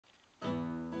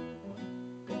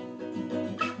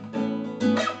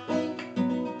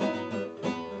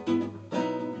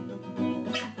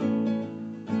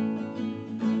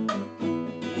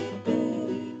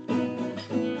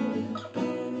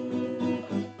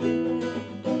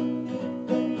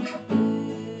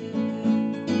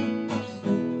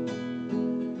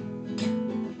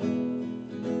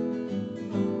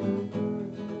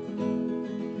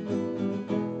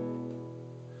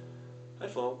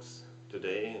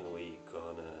we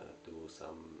gonna do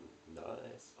some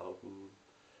nice open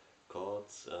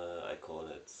chords. I call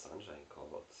it sunshine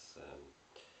chords.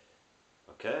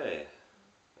 Okay,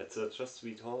 it's just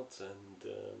three chords and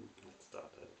let's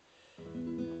start it.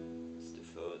 It's the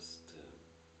first.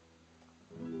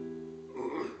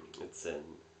 It's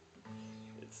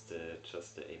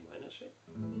just the A minor shape,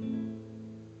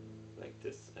 like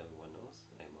this. Everyone knows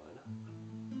A minor.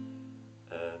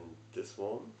 And this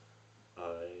one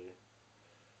I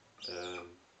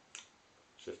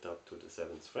shift up to the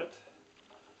 7th fret,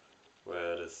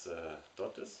 where this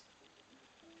dot is,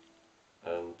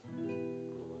 and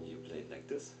you play it like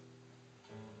this.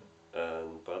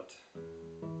 And but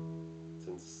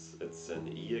since it's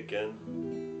an E again,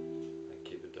 I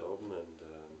keep it open and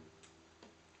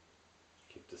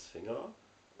keep this finger up,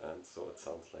 and so it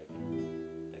sounds like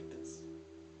this.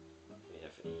 We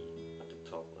have E at the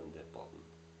top and the bottom,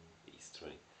 E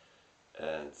string.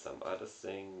 And some other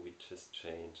thing we just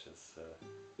change is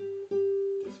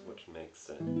this, which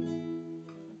makes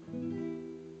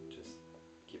just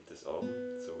keep this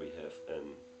open, so we have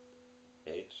an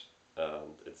H,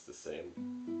 and it's the same,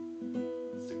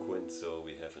 it's the quint, so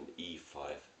we have an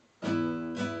E5.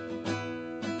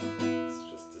 It's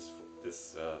just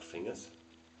this fingers.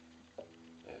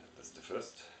 Yeah, that's the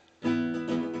first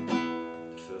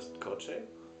chord shape.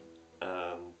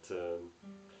 And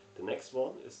the next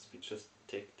one is we just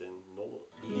take the normal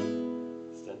E,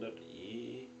 standard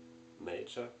E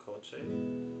major chord shape,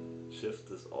 shift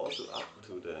this also up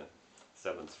to the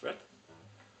 7th fret,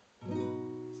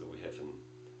 so we have an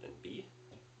B,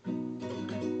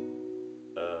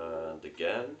 and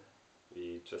again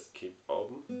we just keep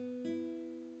open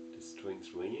the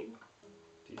strings ringing,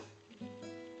 these.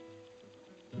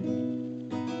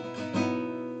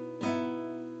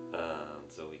 And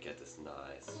so we get this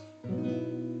nice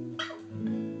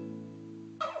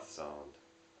sound.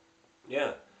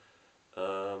 Yeah.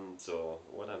 So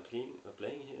what I'm playing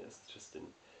here is just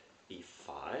an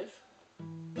E5.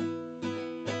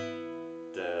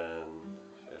 Then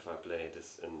if I play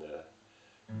this in the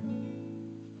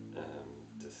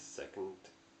second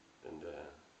in the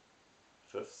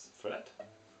 5th fret,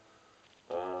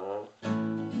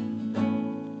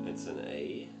 it's an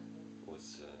A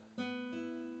with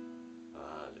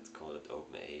let's call it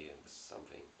open A,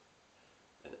 something,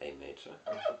 an A major,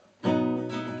 a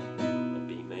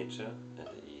B major, and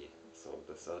an E. So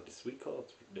these are the three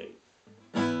chords we play.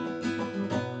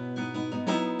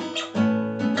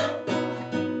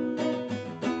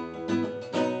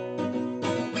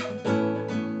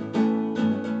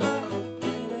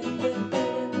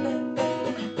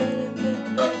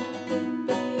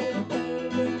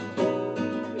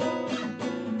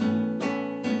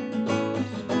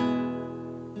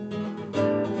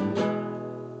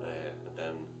 And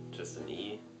then just an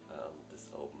E and this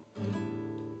open.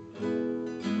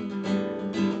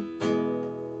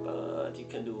 But you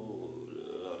can do a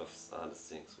lot of other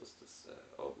things with this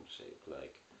open shape,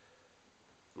 like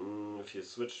if you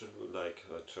switch, like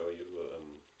I show you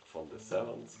from the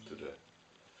 7th to the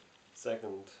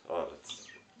 2nd, let's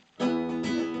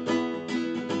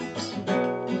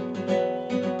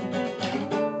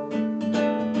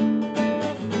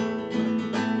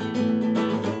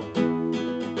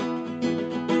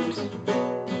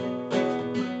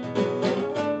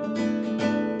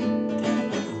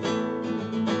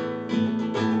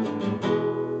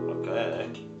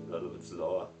a little bit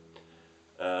slower.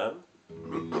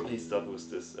 We start with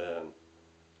this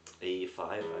A5,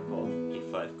 I call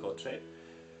E5 chord shape,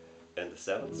 and the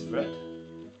 7th fret,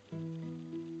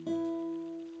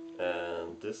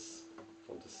 and this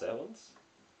from the 7th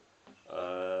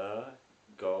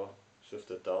go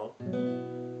shift it down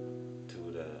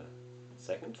to the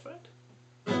 2nd fret,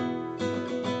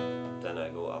 then I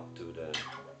go up to the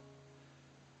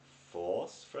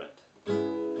 4th fret,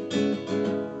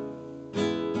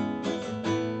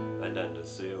 and then the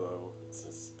 0,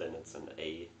 then it's an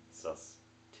A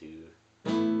sus2,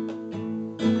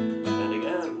 and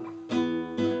again.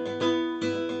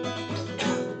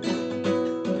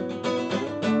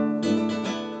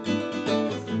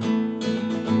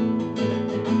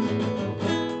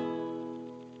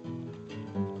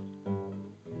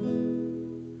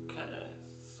 Okay,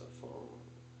 so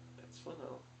that's for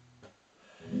now.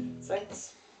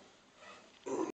 Thanks.